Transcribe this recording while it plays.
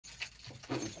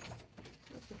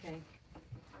Okay,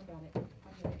 I got it. I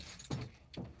got it.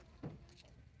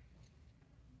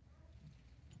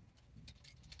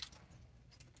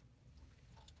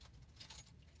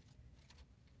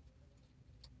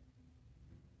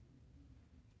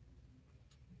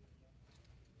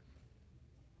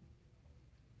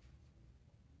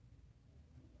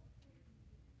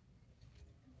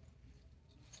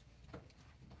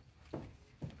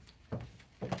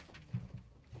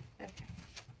 Okay.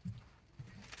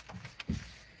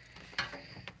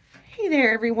 Hey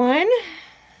there, everyone.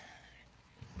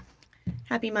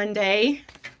 Happy Monday.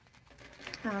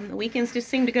 The weekends just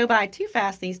seem to go by too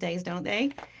fast these days, don't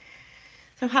they?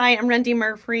 So hi, I'm Rendi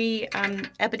Murphree,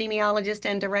 epidemiologist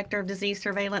and director of disease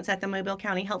surveillance at the Mobile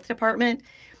County Health Department.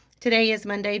 Today is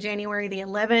Monday, January the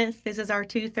 11th. This is our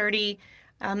 2:30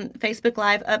 Facebook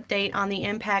Live update on the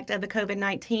impact of the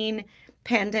COVID-19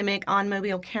 pandemic on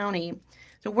Mobile County.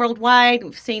 So worldwide,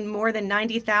 we've seen more than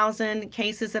 90,000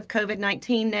 cases of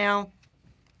COVID-19 now,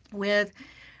 with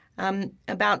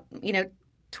about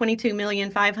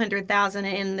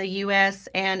 22,500,000 in the U.S.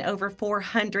 and over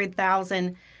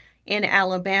 400,000 in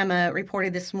Alabama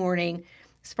reported this morning.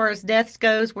 As far as deaths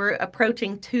goes, we're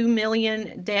approaching 2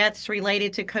 million deaths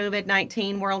related to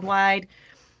COVID-19 worldwide,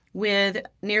 with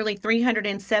nearly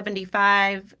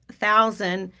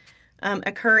 375,000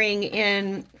 occurring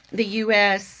in the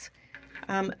U.S.,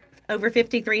 over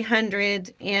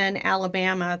 5,300 in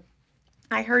Alabama.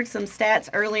 I heard some stats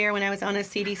earlier when I was on a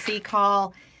CDC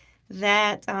call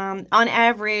that on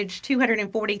average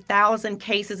 240,000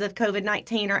 cases of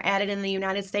COVID-19 are added in the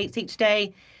United States each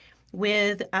day,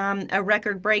 with a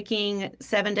record-breaking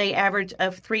 7-day average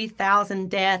of 3,000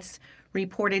 deaths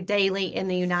reported daily in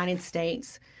the United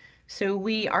States. So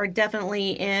we are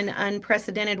definitely in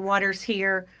unprecedented waters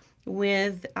here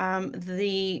with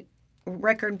the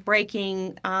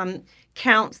record-breaking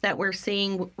counts that we're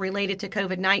seeing related to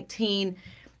COVID-19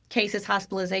 cases,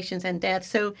 hospitalizations, and deaths.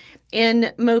 So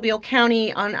in Mobile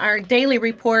County, on our daily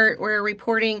report, we're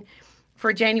reporting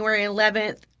for January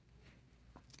 11th,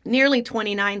 nearly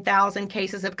 29,000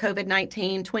 cases of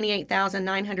COVID-19,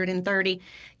 28,930.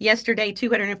 Yesterday,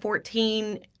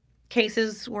 214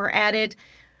 cases were added.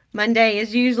 Monday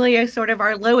is usually a sort of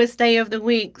our lowest day of the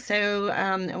week, so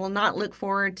I will not look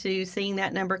forward to seeing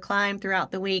that number climb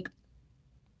throughout the week.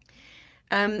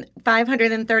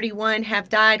 531 have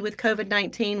died with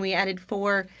COVID-19. We added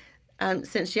 4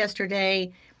 since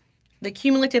yesterday. The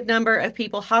cumulative number of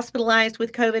people hospitalized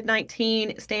with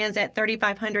COVID-19 stands at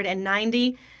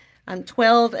 3,590.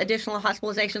 12 additional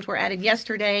hospitalizations were added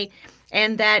yesterday,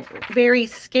 and that very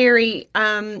scary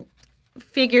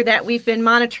figure that we've been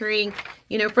monitoring,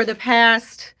 for the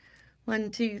past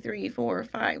 1, 2, 3, 4,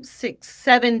 5, 6,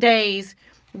 7 days,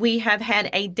 we have had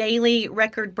a daily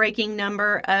record-breaking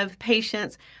number of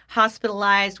patients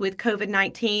hospitalized with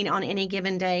COVID-19 on any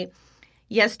given day.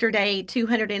 Yesterday,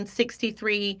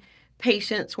 263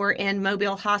 patients were in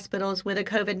mobile hospitals with a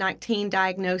COVID-19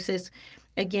 diagnosis.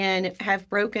 Again, have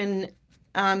broken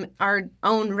our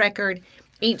own record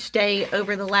each day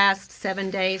over the last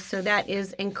 7 days. So that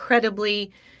is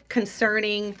incredibly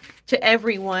concerning to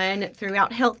everyone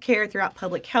throughout healthcare, throughout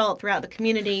public health, throughout the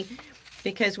community,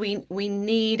 because we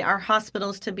need our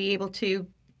hospitals to be able to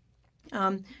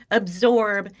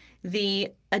absorb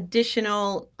the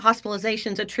additional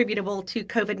hospitalizations attributable to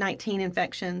COVID-19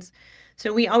 infections.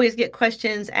 So we always get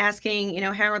questions asking,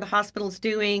 how are the hospitals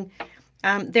doing?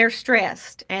 They're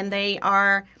stressed and they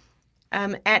are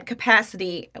at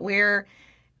capacity.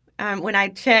 When I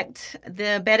checked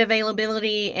the bed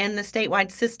availability in the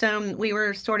statewide system, we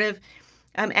were sort of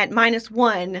at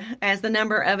 -1 as the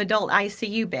number of adult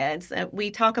ICU beds.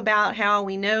 We talk about how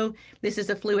we know this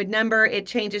is a fluid number. It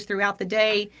changes throughout the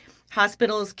day.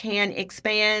 Hospitals can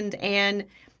expand and,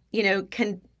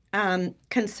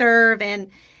 conserve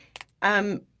and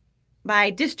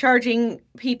by discharging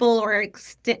people or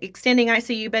extending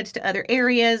ICU beds to other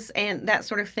areas and that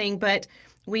sort of thing. But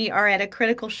we are at a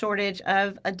critical shortage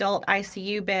of adult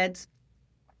ICU beds.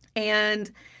 And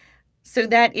so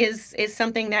that is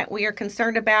something that we are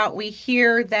concerned about. We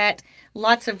hear that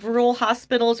lots of rural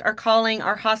hospitals are calling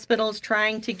our hospitals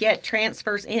trying to get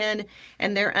transfers in,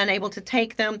 and they're unable to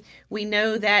take them. We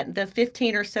know that the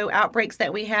 15 or so outbreaks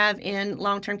that we have in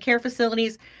long-term care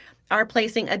facilities are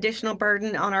placing additional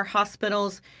burden on our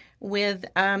hospitals, with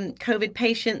COVID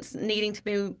patients needing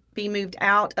to be moved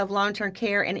out of long-term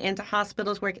care and into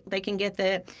hospitals where they can get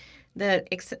the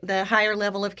higher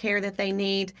level of care that they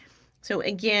need. So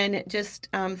again, just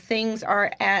things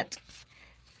are at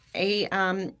a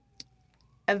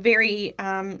very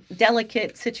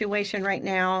delicate situation right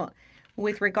now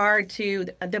with regard to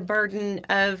the burden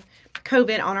of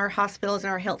COVID on our hospitals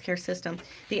and our healthcare system.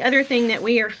 The other thing that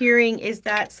we are hearing is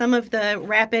that some of the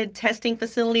rapid testing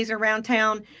facilities around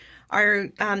town are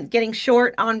getting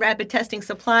short on rapid testing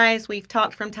supplies. We've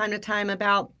talked from time to time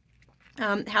about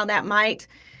how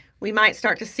we might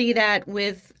start to see that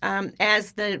with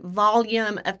as the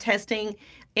volume of testing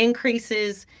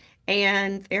increases,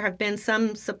 and there have been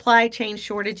some supply chain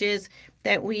shortages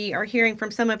that we are hearing from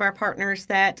some of our partners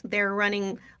that they're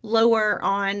running lower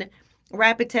on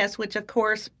rapid tests, which of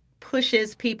course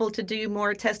pushes people to do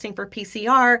more testing for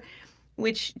PCR,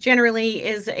 which generally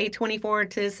is a 24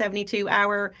 to 72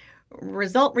 hour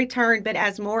result return. But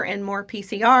as more and more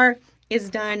PCR is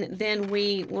done, then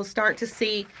we will start to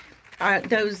see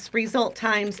those result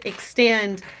times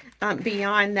extend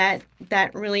beyond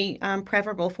that really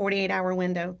preferable 48-hour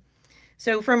window.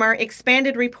 So from our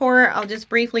expanded report, I'll just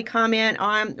briefly comment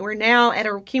on, we're now at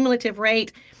a cumulative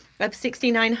rate of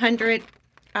 6,900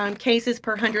 cases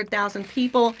per 100,000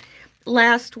 people.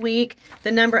 Last week,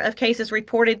 the number of cases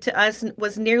reported to us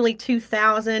was nearly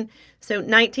 2,000, so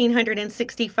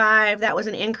 1,965. That was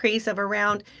an increase of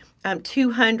around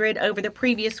 200 over the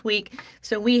previous week.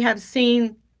 So we have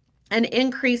seen an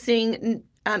increasing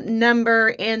number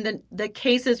in the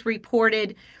cases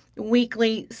reported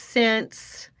weekly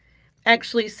since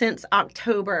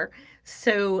October.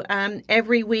 So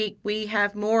every week we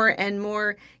have more and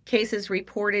more cases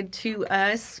reported to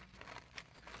us.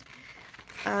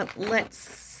 Let's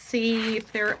see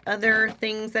if there are other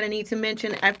things that I need to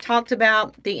mention. I've talked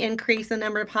about the increase in the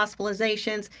number of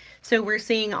hospitalizations. So we're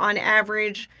seeing on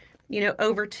average,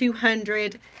 over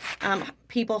 200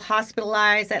 people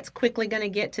hospitalized. That's quickly going to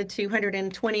get to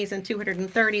 220s and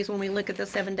 230s when we look at the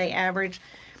 7-day average.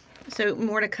 So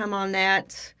more to come on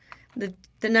that.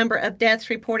 The number of deaths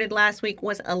reported last week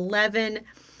was 11.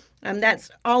 That's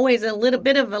always a little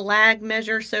bit of a lag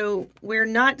measure, so we're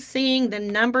not seeing the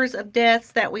numbers of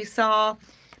deaths that we saw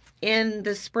in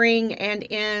the spring and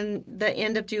in the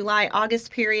end of July,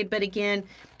 August period, but again,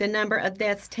 the number of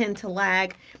deaths tend to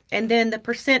lag. And then the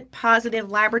percent positive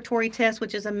laboratory test,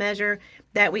 which is a measure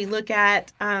that we look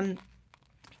at,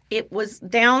 it was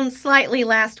down slightly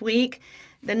last week.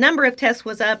 The number of tests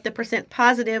was up, the percent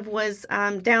positive was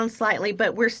down slightly,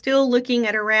 but we're still looking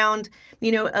at around,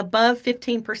 above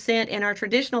 15% in our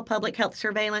traditional public health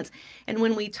surveillance. And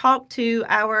when we talk to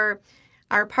our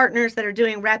partners that are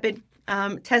doing rapid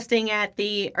testing at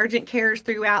the urgent cares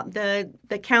throughout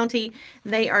the county,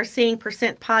 they are seeing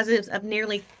percent positives of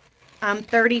nearly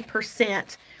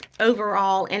 30%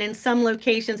 overall, and in some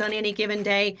locations on any given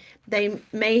day, they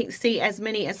may see as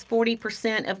many as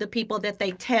 40% of the people that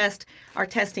they test are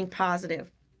testing positive.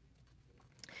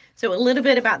 So a little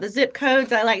bit about the zip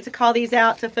codes. I like to call these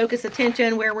out to focus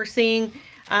attention where we're seeing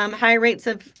high rates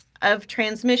of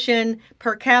transmission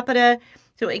per capita.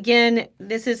 So again,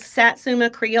 this is Satsuma,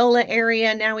 Criolla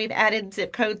area. Now we've added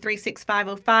zip code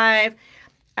 36505.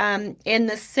 In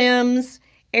the Sims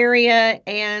area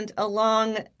and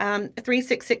along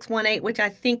 36618, which I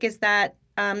think is that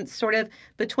sort of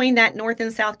between that North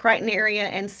and South Crichton area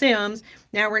and Sims.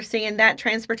 Now we're seeing that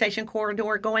transportation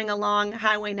corridor going along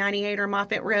Highway 98 or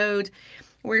Moffett Road.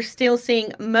 We're still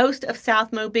seeing most of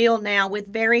South Mobile now with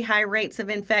very high rates of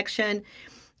infection.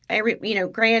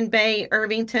 Grand Bay,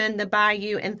 Irvington, the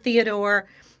Bayou, and Theodore,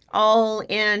 all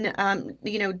in,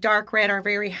 dark red, are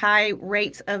very high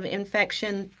rates of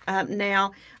infection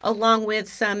now, along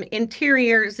with some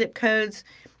interior zip codes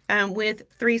with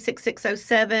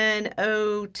 36607,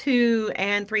 02,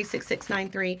 and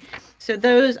 36693. So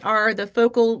those are the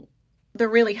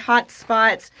really hot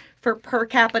spots for per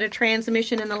capita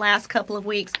transmission in the last couple of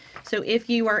weeks. So if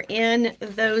you are in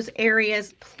those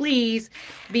areas, please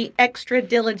be extra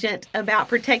diligent about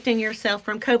protecting yourself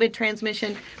from COVID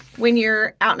transmission when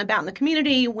you're out and about in the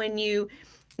community, when you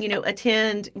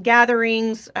attend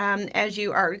gatherings, as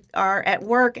you are at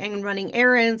work and running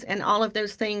errands and all of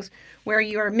those things where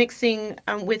you are mixing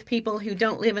with people who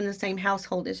don't live in the same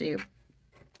household as you.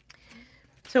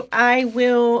 So I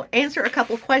will answer a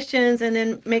couple of questions and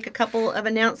then make a couple of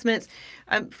announcements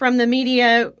from the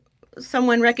media.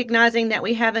 Someone recognizing that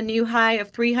we have a new high of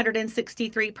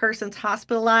 363 persons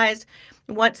hospitalized.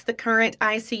 What's the current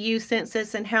ICU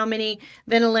census and how many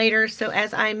ventilators? So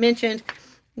as I mentioned,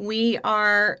 we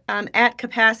are at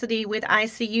capacity with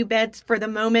ICU beds for the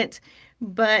moment,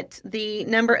 but the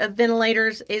number of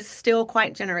ventilators is still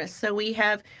quite generous. So we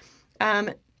have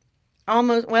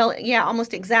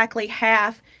almost exactly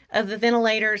half of the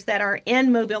ventilators that are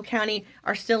in Mobile County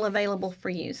are still available for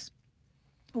use.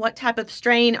 What type of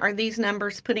strain are these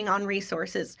numbers putting on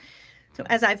resources? So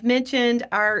as I've mentioned,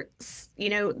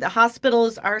 the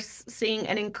hospitals are seeing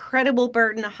an incredible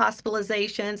burden of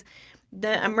hospitalizations.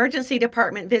 The emergency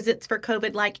department visits for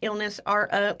COVID-like illness are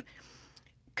up.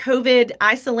 COVID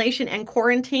isolation and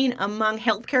quarantine among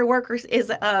healthcare workers is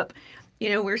up.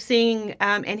 We're seeing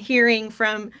and hearing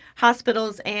from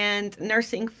hospitals and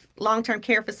nursing long-term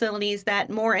care facilities that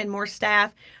more and more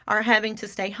staff are having to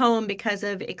stay home because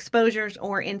of exposures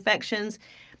or infections,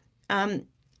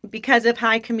 because of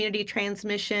high community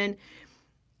transmission.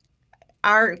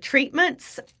 Our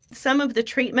treatments, some of the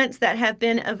treatments that have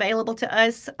been available to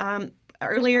us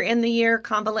earlier in the year,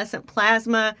 convalescent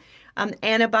plasma,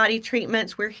 antibody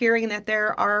treatments, we're hearing that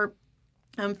there are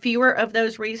fewer of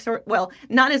those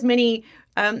not as many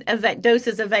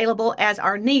doses available as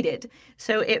are needed.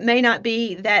 So it may not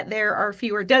be that there are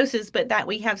fewer doses, but that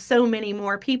we have so many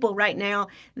more people right now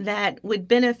that would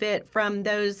benefit from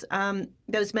those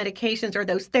medications, or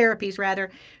those therapies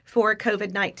rather, for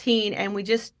COVID-19. And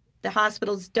the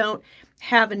hospitals don't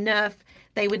have enough.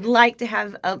 They would like to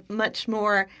have much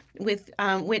more with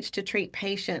which to treat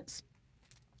patients.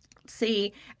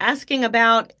 See, asking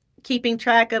about keeping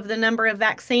track of the number of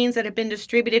vaccines that have been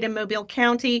distributed in Mobile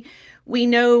County. We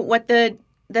know what the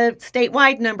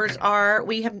statewide numbers are.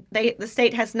 The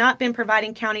state has not been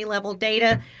providing county level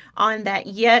data on that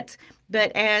yet,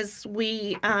 but as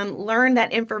we learn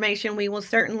that information, we will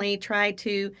certainly try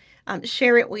to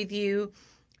share it with you.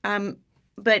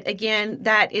 But again,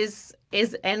 that is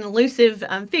an elusive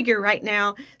figure right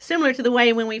now, similar to the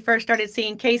way when we first started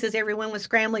seeing cases, everyone was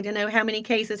scrambling to know how many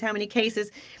cases.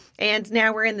 And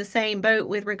now we're in the same boat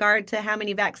with regard to how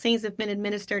many vaccines have been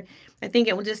administered. I think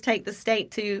it will just take the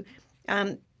state to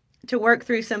work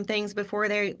through some things before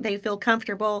they feel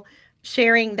comfortable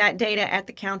sharing that data at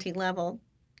the county level.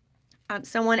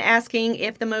 Someone asking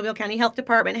if the Mobile County Health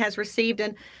Department has received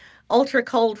an ultra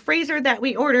cold freezer that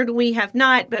we ordered. We have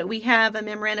not, but we have a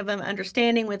memorandum of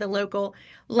understanding with a local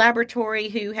laboratory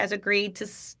who has agreed to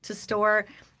store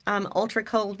ultra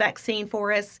cold vaccine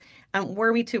for us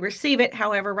were we to receive it.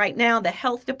 However, right now the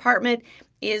health department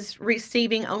is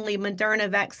receiving only Moderna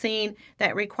vaccine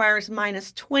that requires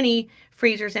 -20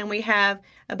 freezers, and we have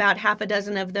about half a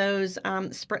dozen of those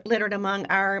littered among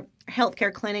our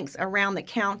healthcare clinics around the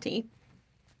county.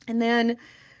 And then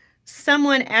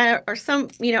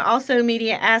also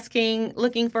media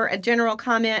looking for a general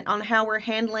comment on how we're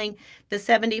handling the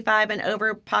 75 and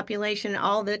over population,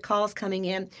 all the calls coming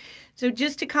in. So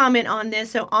just to comment on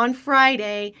this, so on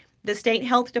Friday, the state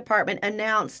health department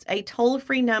announced a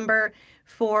toll-free number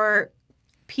for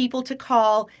people to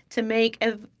call to make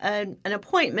an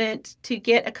appointment to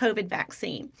get a COVID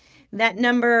vaccine. That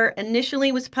number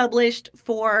initially was published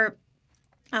for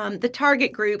the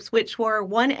target groups, which were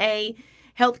 1A,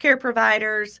 healthcare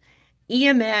providers,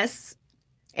 EMS,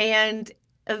 and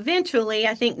eventually,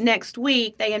 I think next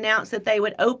week, they announced that they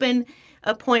would open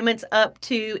appointments up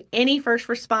to any first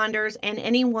responders and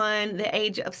anyone the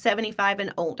age of 75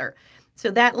 and older.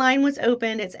 So that line was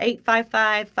open. It's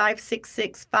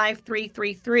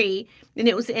 855-566-5333, and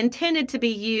it was intended to be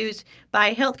used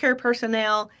by healthcare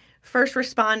personnel, first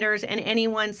responders, and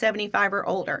anyone 75 or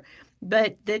older.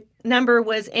 But the number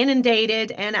was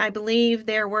inundated, and I believe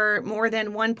there were more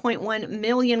than 1.1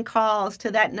 million calls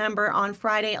to that number on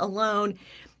Friday alone,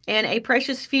 and a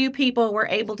precious few people were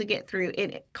able to get through.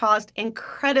 It caused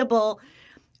incredible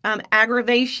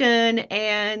aggravation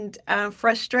and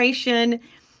frustration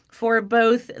for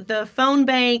both the phone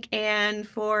bank and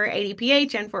for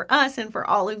ADPH and for us and for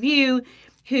all of you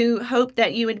who hope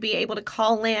that you would be able to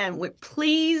call in.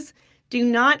 Please do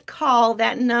not call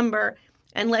that number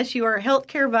unless you are a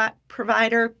healthcare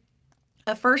provider,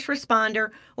 a first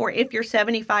responder, or if you're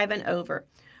 75 and over.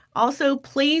 Also,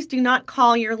 please do not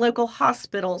call your local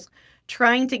hospitals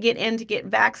trying to get in to get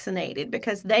vaccinated,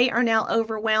 because they are now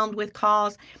overwhelmed with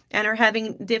calls and are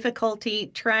having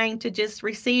difficulty trying to just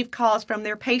receive calls from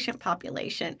their patient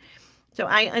population. So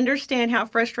I understand how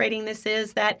frustrating this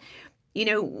is, that,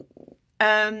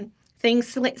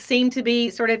 things seem to be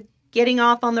sort of getting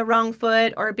off on the wrong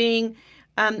foot or being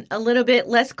a little bit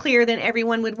less clear than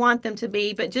everyone would want them to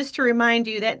be. But just to remind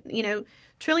you that,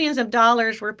 trillions of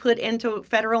dollars were put into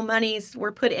federal monies,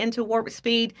 were put into warp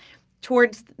speed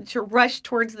to rush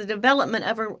towards the development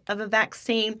of a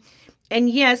vaccine.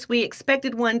 And yes, we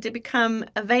expected one to become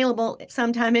available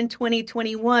sometime in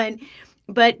 2021,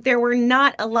 but there were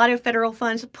not a lot of federal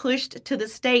funds pushed to the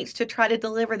states to try to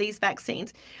deliver these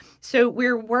vaccines. So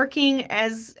we're working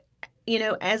as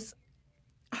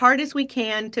hard as we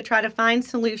can to try to find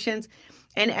solutions.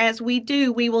 And as we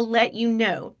do, we will let you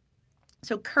know.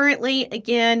 So currently,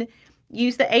 again,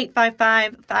 use the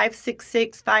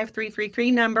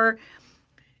 855-566-5333 number.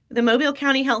 The Mobile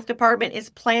County Health Department is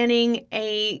planning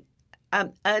a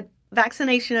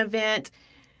vaccination event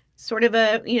sort of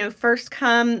a, first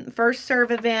come, first serve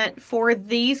event for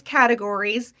these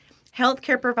categories: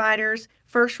 healthcare providers,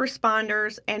 first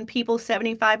responders, and people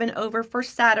 75 and over for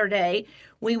Saturday.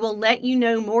 We will let you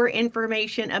know more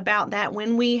information about that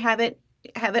when we have it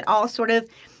all sort of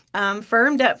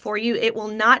firmed up for you. It will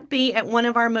not be at one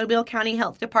of our Mobile County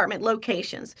Health Department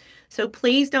locations. So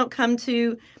please don't come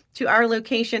to our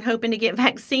location hoping to get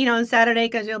vaccine on Saturday,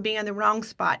 because you'll be in the wrong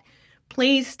spot.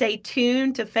 Please stay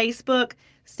tuned to Facebook.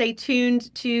 Stay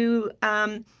tuned to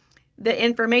the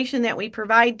information that we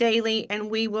provide daily, and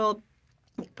we will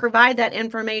provide that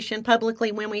information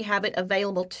publicly when we have it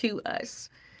available to us.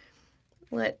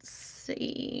 Let's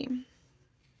see.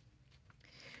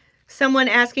 Someone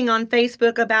asking on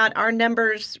Facebook about our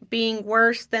numbers being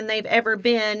worse than they've ever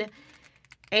been,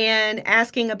 and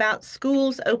asking about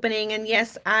schools opening. And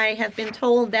yes, I have been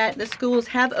told that the schools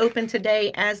have opened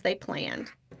today as they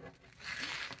planned.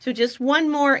 So just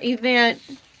one more event.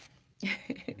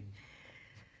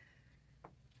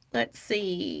 Let's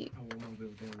see.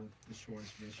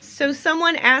 So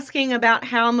someone asking about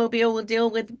how Mobile will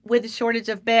deal with the shortage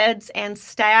of beds and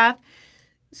staff.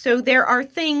 So there are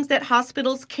things that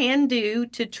hospitals can do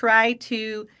to try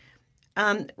to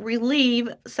relieve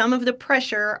some of the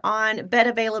pressure on bed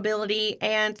availability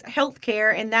and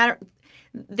healthcare, and that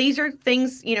these are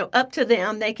things, up to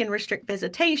them. They can restrict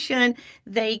visitation.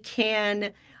 They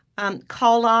can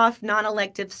call off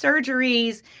non-elective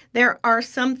surgeries. There are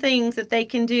some things that they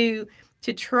can do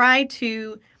to try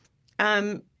to,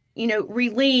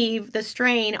 relieve the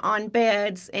strain on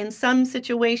beds. In some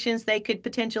situations, they could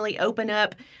potentially open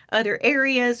up other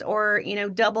areas or,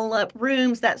 double up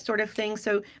rooms, that sort of thing.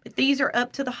 So, but these are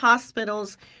up to the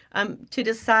hospitals to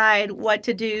decide what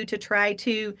to do to try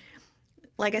to,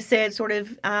 like I said, sort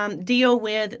of deal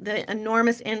with the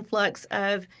enormous influx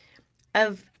of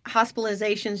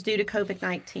hospitalizations due to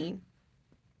COVID-19.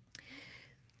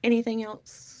 Anything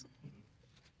else?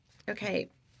 Okay.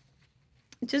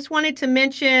 Just wanted to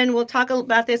mention, we'll talk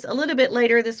about this a little bit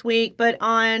later this week, but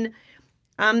on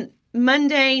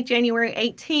Monday, January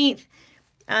 18th,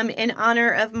 in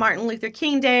honor of Martin Luther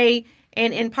King Day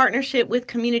and in partnership with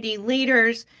community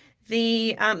leaders,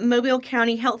 the Mobile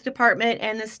County Health Department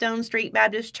and the Stone Street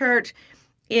Baptist Church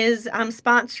is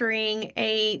sponsoring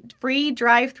a free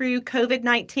drive-through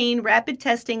COVID-19 rapid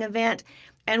testing event,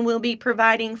 and will be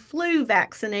providing flu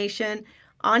vaccination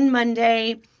on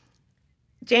Monday,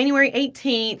 January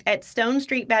 18th at Stone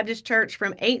Street Baptist Church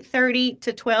from 8:30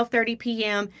 to 12:30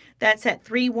 p.m. That's at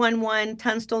 311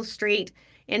 Tunstall Street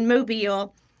in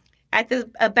Mobile. At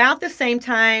about the same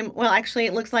time, well, actually,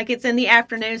 it looks like it's in the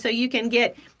afternoon, so you can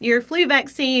get your flu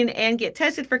vaccine and get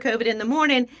tested for COVID in the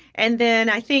morning, and then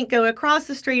I think go across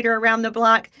the street or around the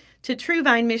block to True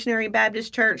Vine Missionary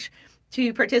Baptist Church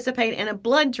to participate in a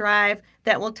blood drive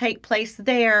that will take place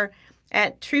there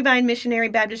at True Vine Missionary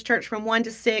Baptist Church from 1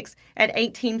 to 6 at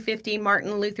 1850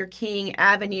 Martin Luther King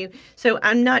Avenue. So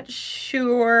I'm not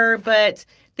sure, but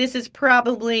this is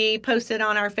probably posted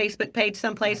on our Facebook page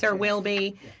someplace, or will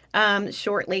be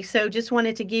shortly. So just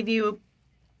wanted to give you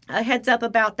a heads up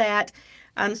about that.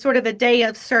 Sort of a day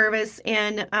of service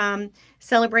in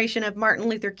celebration of Martin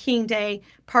Luther King Day,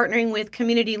 partnering with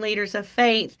community leaders of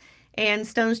faith and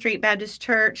Stone Street Baptist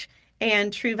Church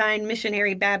and True Vine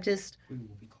Missionary Baptist. We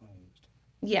will be closed.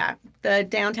 Yeah, the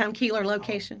downtown Keeler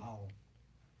location. All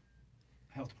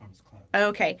health departments closed.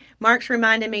 Okay. Mark's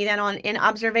reminded me that in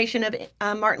observation of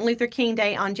Martin Luther King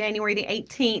Day on January the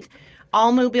 18th,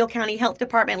 all Mobile County Health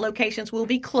Department locations will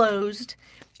be closed,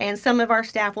 and some of our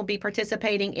staff will be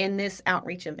participating in this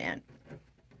outreach event.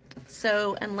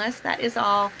 So unless that is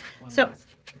all,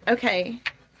 okay.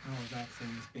 How are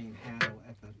vaccines being handled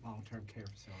at the long-term care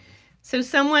facilities? So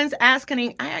someone's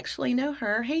asking, I actually know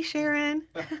her. Hey, Sharon.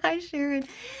 Hi, Sharon.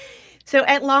 So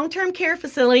at long-term care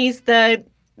facilities, the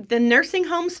nursing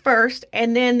homes first,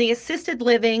 and then the assisted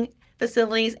living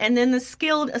facilities, and then the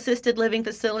skilled assisted living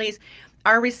facilities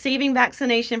are receiving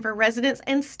vaccination for residents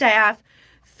and staff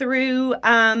through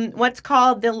what's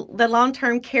called the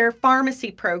long-term care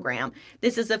pharmacy program.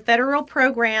 This is a federal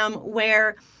program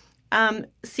where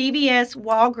CVS,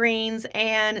 Walgreens,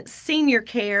 and Senior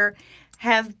Care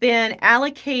have been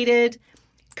allocated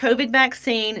COVID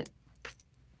vaccine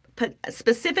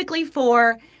specifically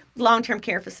for long-term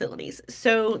care facilities.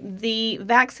 So the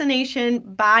vaccination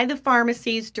by the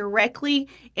pharmacies directly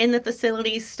in the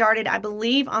facilities started, I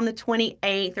believe, on the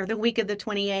 28th or the week of the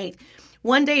 28th.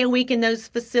 One day a week in those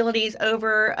facilities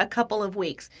over a couple of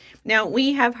weeks. Now,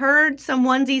 we have heard some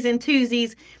onesies and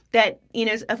twosies that,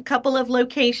 a couple of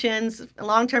locations,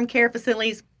 long-term care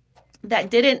facilities that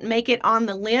didn't make it on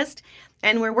the list.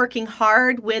 and we're working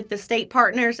hard with the state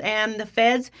partners and the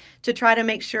feds to try to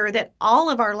make sure that all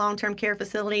of our long-term care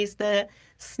facilities, the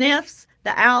SNFs, the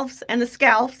ALFs, and the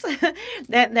SCALFs,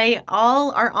 that they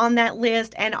all are on that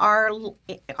list and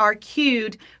are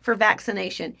queued for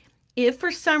vaccination. If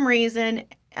for some reason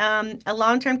a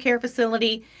long-term care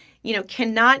facility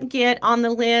cannot get on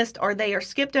the list, or they are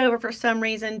skipped over for some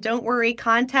reason, don't worry,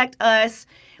 contact us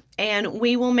and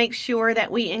we will make sure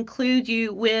that we include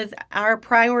you with our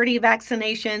priority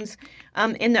vaccinations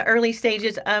in the early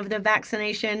stages of the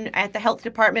vaccination at the health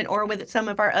department or with some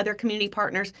of our other community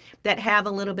partners that have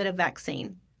a little bit of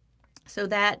vaccine. So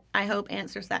that, I hope,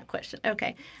 answers that question.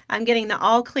 Okay, I'm getting the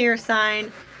all clear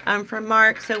sign from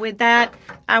Mark. So with that,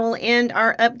 I will end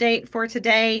our update for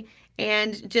today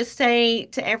and just say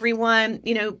to everyone,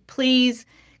 please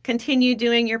continue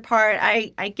doing your part.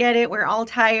 I get it. We're all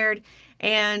tired.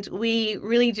 And we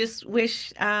really just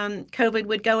wish COVID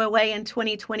would go away in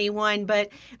 2021, but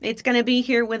it's going to be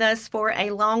here with us for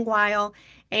a long while.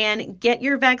 And get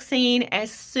your vaccine as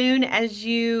soon as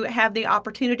you have the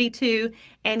opportunity to,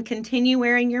 and continue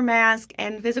wearing your mask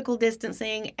and physical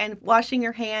distancing and washing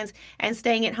your hands and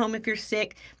staying at home if you're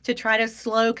sick to try to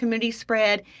slow community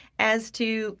spread as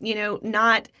to,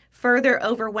 not further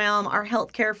overwhelm our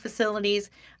healthcare facilities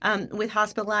with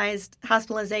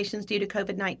hospitalizations due to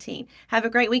COVID-19. Have a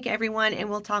great week, everyone, and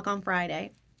we'll talk on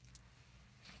Friday.